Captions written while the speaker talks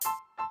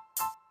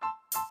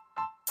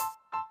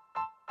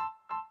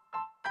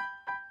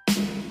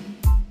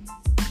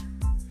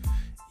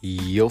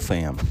Yo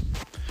fam,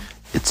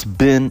 it's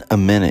been a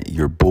minute.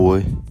 Your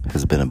boy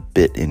has been a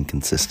bit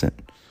inconsistent,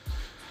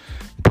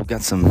 but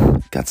got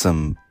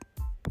some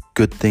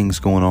good things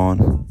going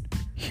on.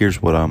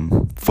 Here's what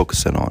I'm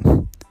focusing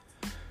on.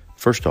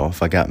 First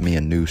off, I got me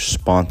a new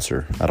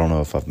sponsor. I don't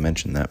know if I've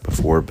mentioned that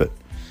before, but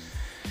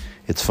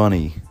it's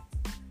funny.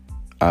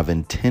 I've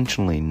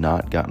intentionally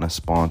not gotten a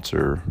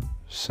sponsor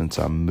since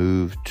I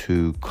moved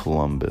to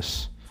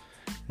Columbus.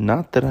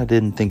 Not that I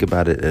didn't think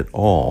about it at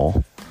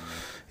all.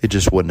 It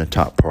just wasn't a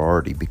top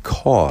priority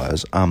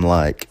because I'm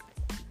like,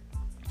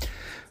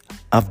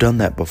 I've done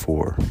that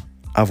before.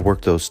 I've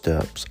worked those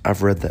steps.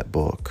 I've read that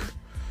book.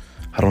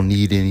 I don't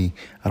need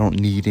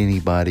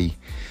anybody,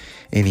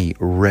 any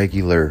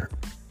regular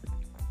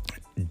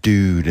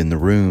dude in the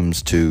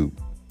rooms to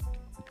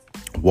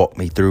walk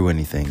me through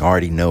anything. I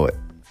already know it.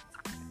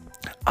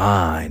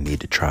 I need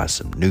to try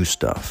some new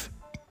stuff.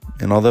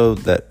 And although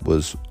that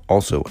was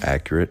also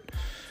accurate,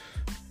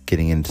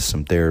 getting into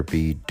some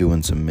therapy,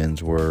 doing some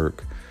men's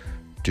work,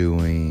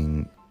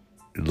 looking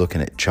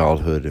at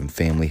childhood and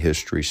family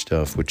history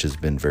stuff, which has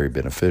been very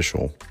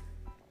beneficial.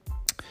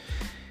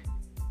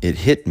 It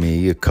hit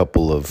me a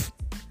couple of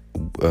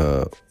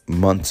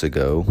months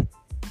ago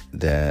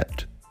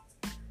that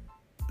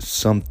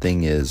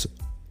something is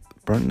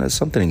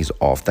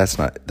off.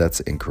 That's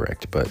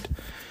incorrect, but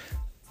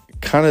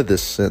kind of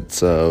this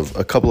sense of,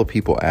 a couple of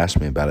people asked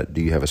me about it.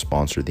 Do you have a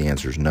sponsor? The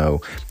answer is no.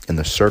 In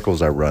the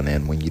circles I run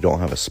in, when you don't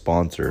have a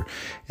sponsor,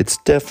 it's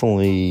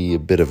definitely a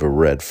bit of a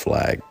red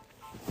flag,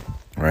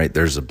 right?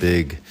 There's a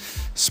big,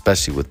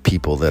 especially with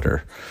people that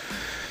are,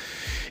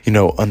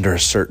 under a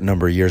certain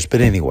number of years.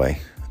 But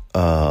anyway,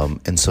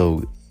 but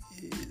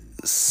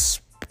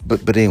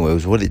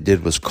anyways, what it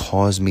did was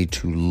cause me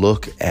to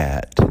look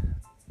at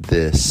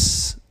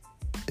this.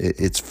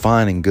 It's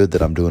fine and good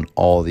that I'm doing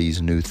all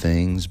these new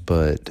things,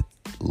 but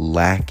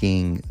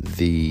lacking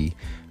the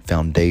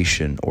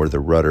foundation or the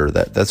rudder.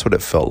 That's what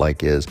it felt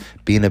like, is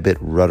being a bit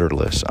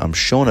rudderless. I'm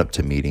showing up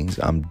to meetings.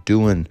 I'm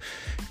doing,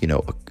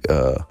 kind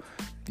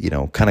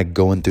of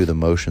going through the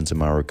motions in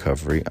my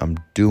recovery. I'm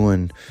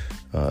doing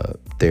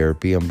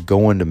therapy. I'm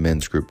going to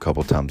men's group a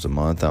couple times a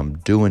month. I'm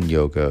doing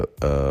yoga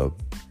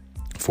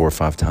 4 or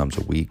 5 times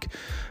a week.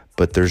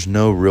 But there's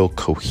no real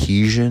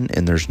cohesion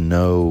and there's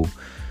no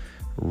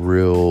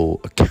real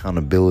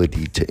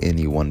accountability to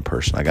any one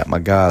person. I got my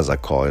guys I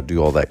call, I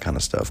do all that kind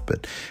of stuff.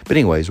 But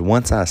anyways,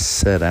 once I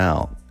set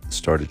out,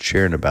 started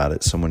sharing about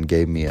it, someone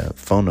gave me a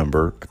phone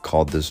number. I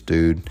called this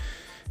dude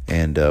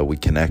and we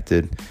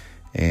connected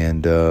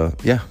and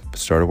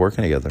started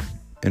working together.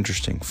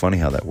 Interesting. Funny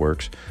how that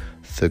works.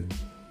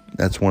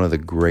 That's one of the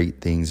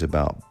great things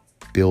about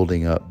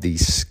building up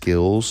these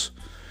skills,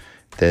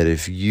 that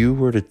if you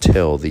were to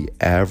tell the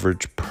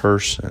average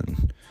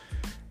person,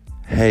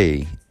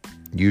 hey,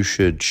 you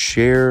should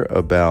share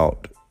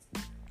about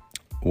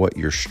what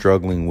you're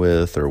struggling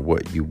with or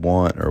what you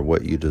want or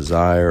what you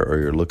desire, or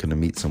you're looking to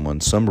meet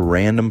someone, some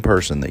random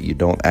person that you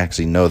don't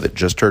actually know that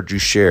just heard you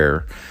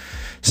share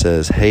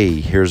says, hey,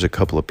 here's a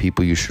couple of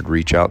people you should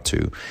reach out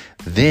to.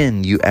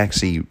 Then you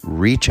actually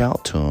reach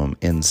out to them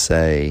and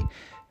say,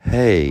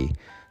 hey,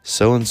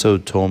 so-and-so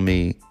told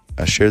me,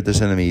 I shared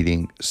this in a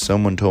meeting,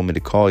 someone told me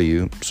to call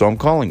you, so I'm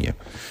calling you.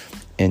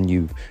 And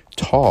you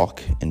talk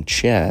and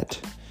chat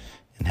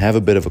and have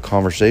a bit of a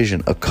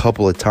conversation a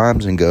couple of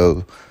times and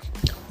go,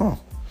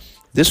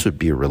 this would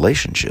be a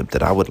relationship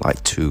that I would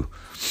like to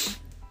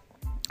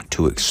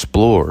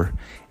explore,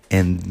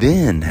 and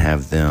then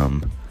have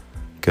them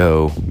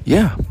go,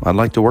 yeah, I'd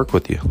like to work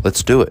with you.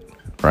 Let's do it,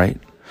 right?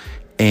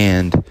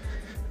 And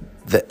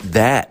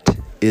that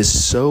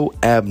is so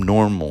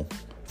abnormal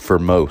for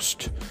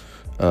most,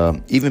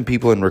 even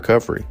people in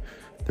recovery.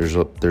 There's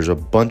a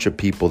bunch of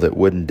people that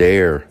wouldn't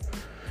dare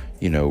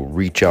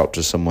reach out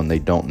to someone they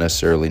don't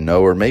necessarily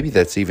know, or maybe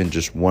that's even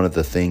just one of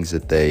the things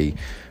that they,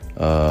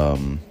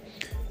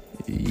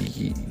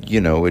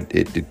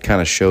 it kind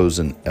of shows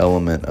an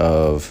element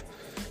of,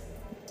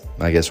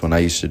 I guess when I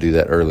used to do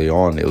that early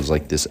on, it was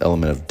like this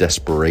element of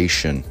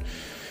desperation.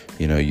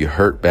 You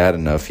hurt bad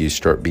enough, you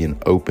start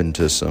being open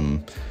to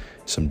some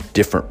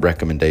different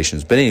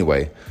recommendations. But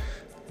anyway,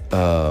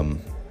 I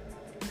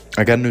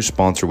got a new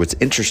sponsor. What's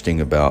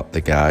interesting about the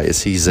guy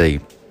is he's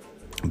a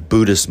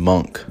Buddhist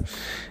monk.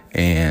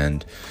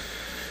 And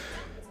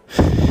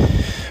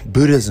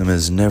Buddhism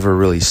is never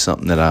really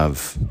something that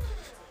I've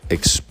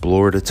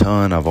explored a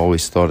ton. I've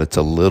always thought it's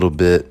a little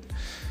bit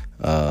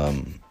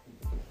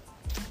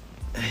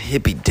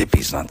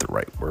hippy-dippy's not the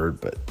right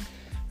word, but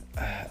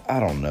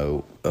I don't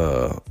know,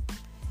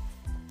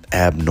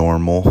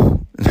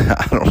 abnormal.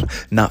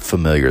 Not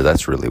familiar.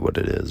 That's really what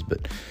it is.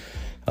 But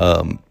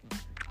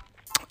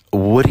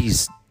what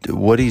he's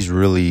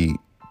really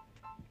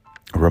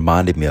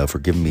reminded me of, or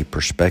giving me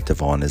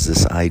perspective on, is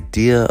this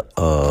idea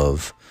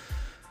of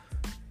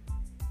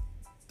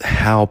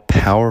how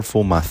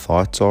powerful my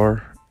thoughts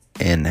are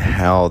and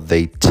how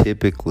they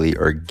typically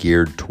are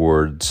geared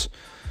towards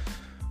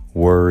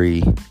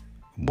worry,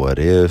 what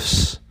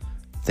ifs,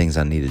 things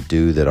I need to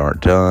do that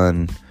aren't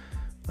done,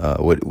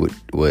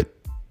 what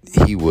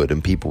he would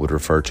and people would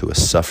refer to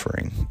as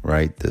suffering,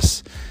 right?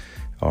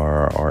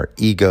 Our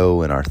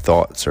ego and our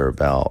thoughts are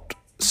about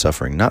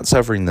suffering, not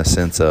suffering in the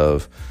sense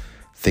of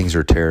things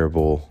are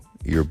terrible,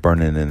 you're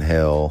burning in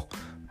hell,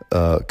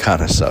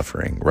 kind of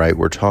suffering, right?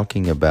 We're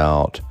talking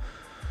about,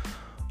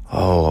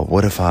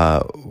 what if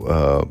I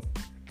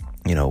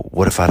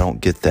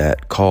don't get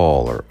that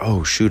call, or,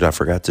 oh shoot, I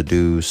forgot to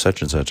do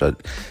such and such. I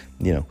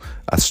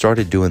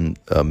started doing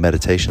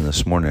meditation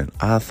this morning.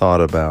 I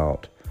thought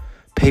about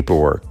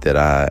paperwork that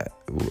I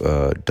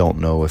don't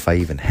know if I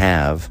even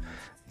have,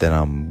 that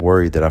I'm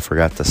worried that I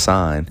forgot to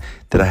sign,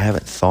 that I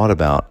haven't thought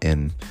about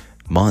in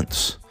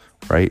months,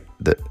 right?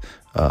 That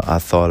I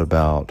thought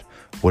about,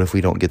 what if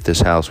we don't get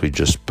this house? We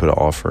just put an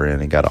offer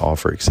in and got an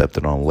offer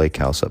accepted on a lake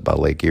house up by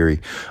Lake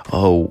Erie.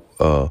 What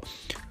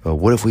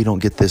if we don't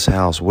get this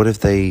house? What if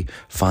they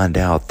find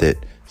out that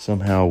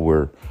somehow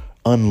we're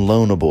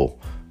unloanable,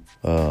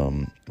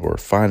 or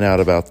find out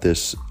about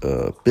this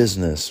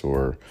business,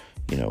 or,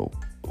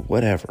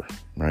 whatever,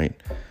 right?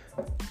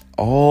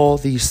 All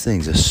these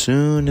things, as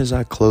soon as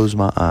I close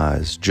my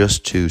eyes,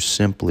 just to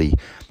simply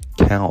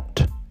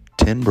count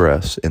 10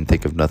 breaths and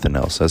think of nothing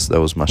else. That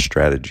was my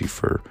strategy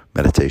for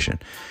meditation.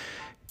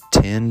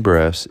 10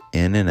 breaths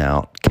in and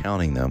out,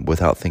 counting them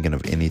without thinking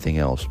of anything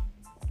else.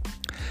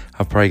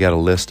 I've probably got a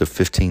list of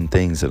 15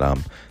 things that I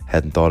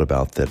hadn't thought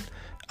about that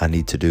I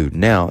need to do.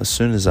 Now, as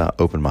soon as I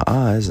open my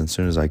eyes, and as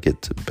soon as I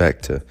get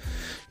back to,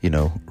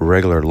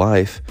 regular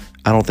life,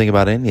 I don't think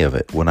about any of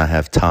it when I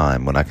have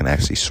time, when I can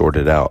actually sort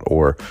it out,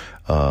 or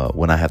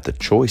when I have the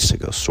choice to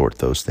go sort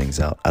those things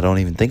out. I don't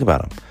even think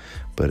about them.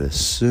 But as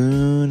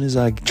soon as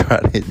I try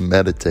to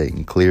meditate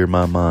and clear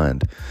my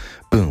mind,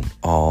 boom,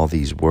 all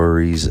these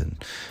worries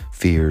and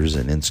fears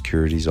and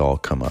insecurities all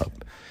come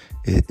up.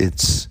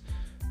 It's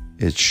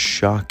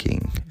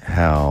shocking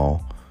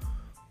how,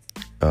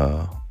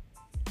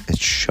 it's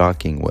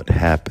shocking what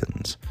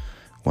happens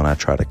when I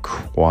try to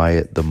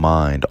quiet the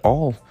mind,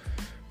 all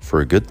for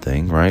a good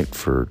thing, right?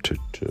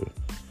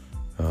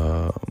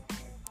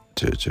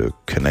 To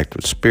connect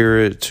with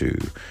spirit, to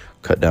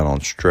cut down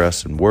on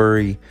stress and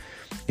worry.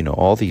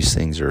 All these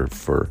things are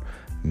for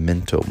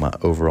my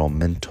overall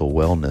mental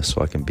wellness,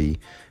 so I can be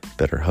a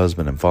better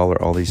husband and father,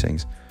 all these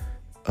things.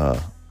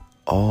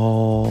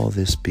 All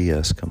this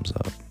BS comes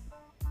up.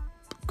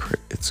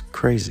 It's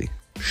crazy,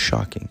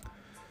 shocking.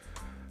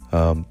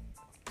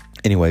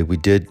 Anyway, we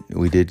did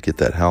get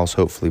that house.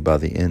 Hopefully by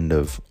the end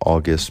of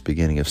August,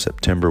 beginning of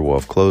September, we'll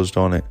have closed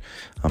on it.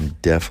 I'm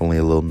definitely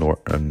a little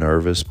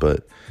nervous,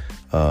 but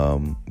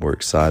we're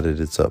excited.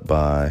 It's up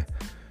by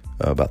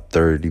about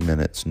 30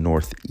 minutes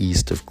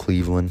northeast of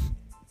Cleveland.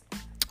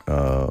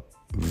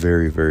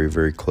 Very, very,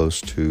 very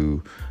close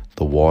to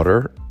the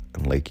water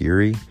in Lake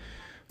Erie.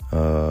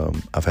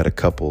 I've had a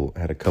couple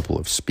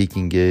of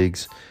speaking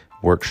gigs,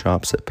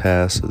 workshops that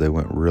passed, so they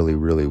went really,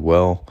 really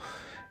well,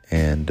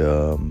 and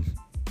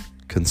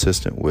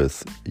consistent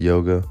with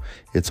yoga.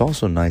 It's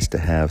also nice to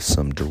have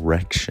some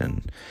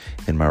direction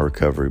in my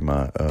recovery.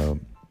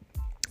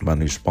 My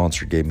new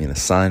sponsor gave me an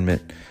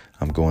assignment.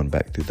 I'm going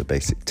back through the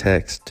basic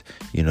text,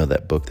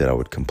 that book that I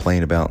would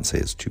complain about and say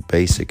it's too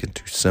basic and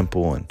too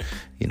simple, and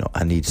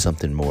I need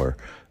something more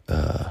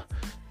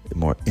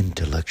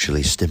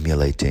intellectually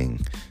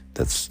stimulating.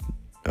 That's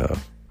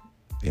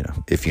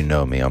if you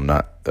know me, I'm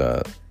not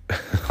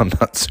I'm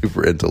not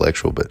super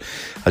intellectual, but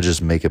I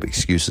just make up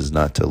excuses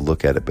not to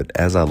look at it. But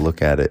as I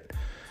look at it,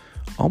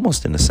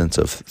 almost in a sense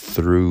of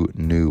through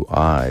new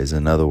eyes.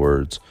 In other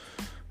words,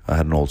 I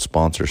had an old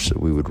sponsor, so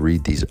we would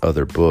read these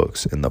other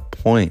books, and the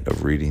point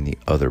of reading the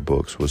other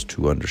books was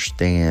to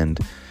understand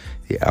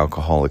the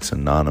Alcoholics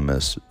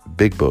Anonymous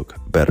big book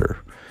better.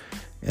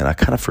 And I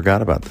kind of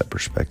forgot about that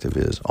perspective.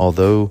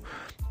 Although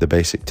the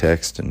basic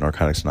text in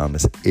Narcotics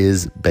Anonymous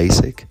is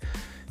basic,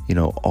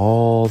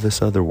 all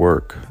this other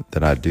work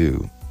that I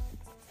do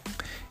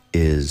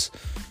is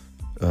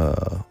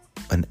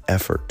an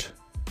effort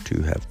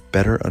to have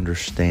better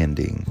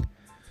understanding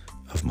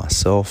of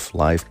myself,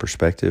 life,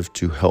 perspective,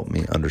 to help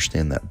me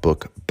understand that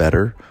book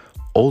better,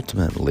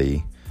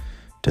 ultimately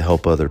to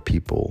help other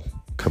people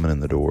coming in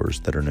the doors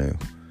that are new.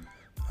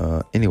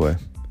 Anyway,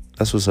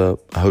 that's what's up.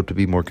 I hope to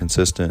be more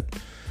consistent.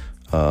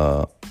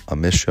 I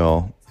miss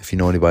y'all. If you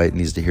know anybody that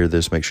needs to hear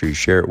this, make sure you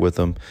share it with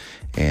them.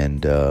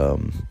 And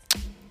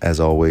as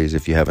always,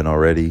 if you haven't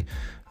already,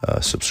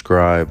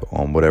 subscribe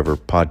on whatever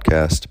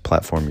podcast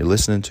platform you're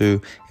listening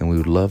to. And we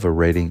would love a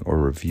rating or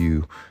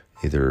review,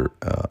 either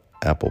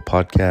Apple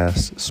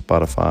Podcasts,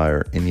 Spotify,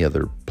 or any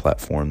other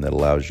platform that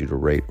allows you to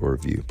rate or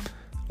review.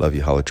 Love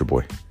you. Holla at your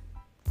boy.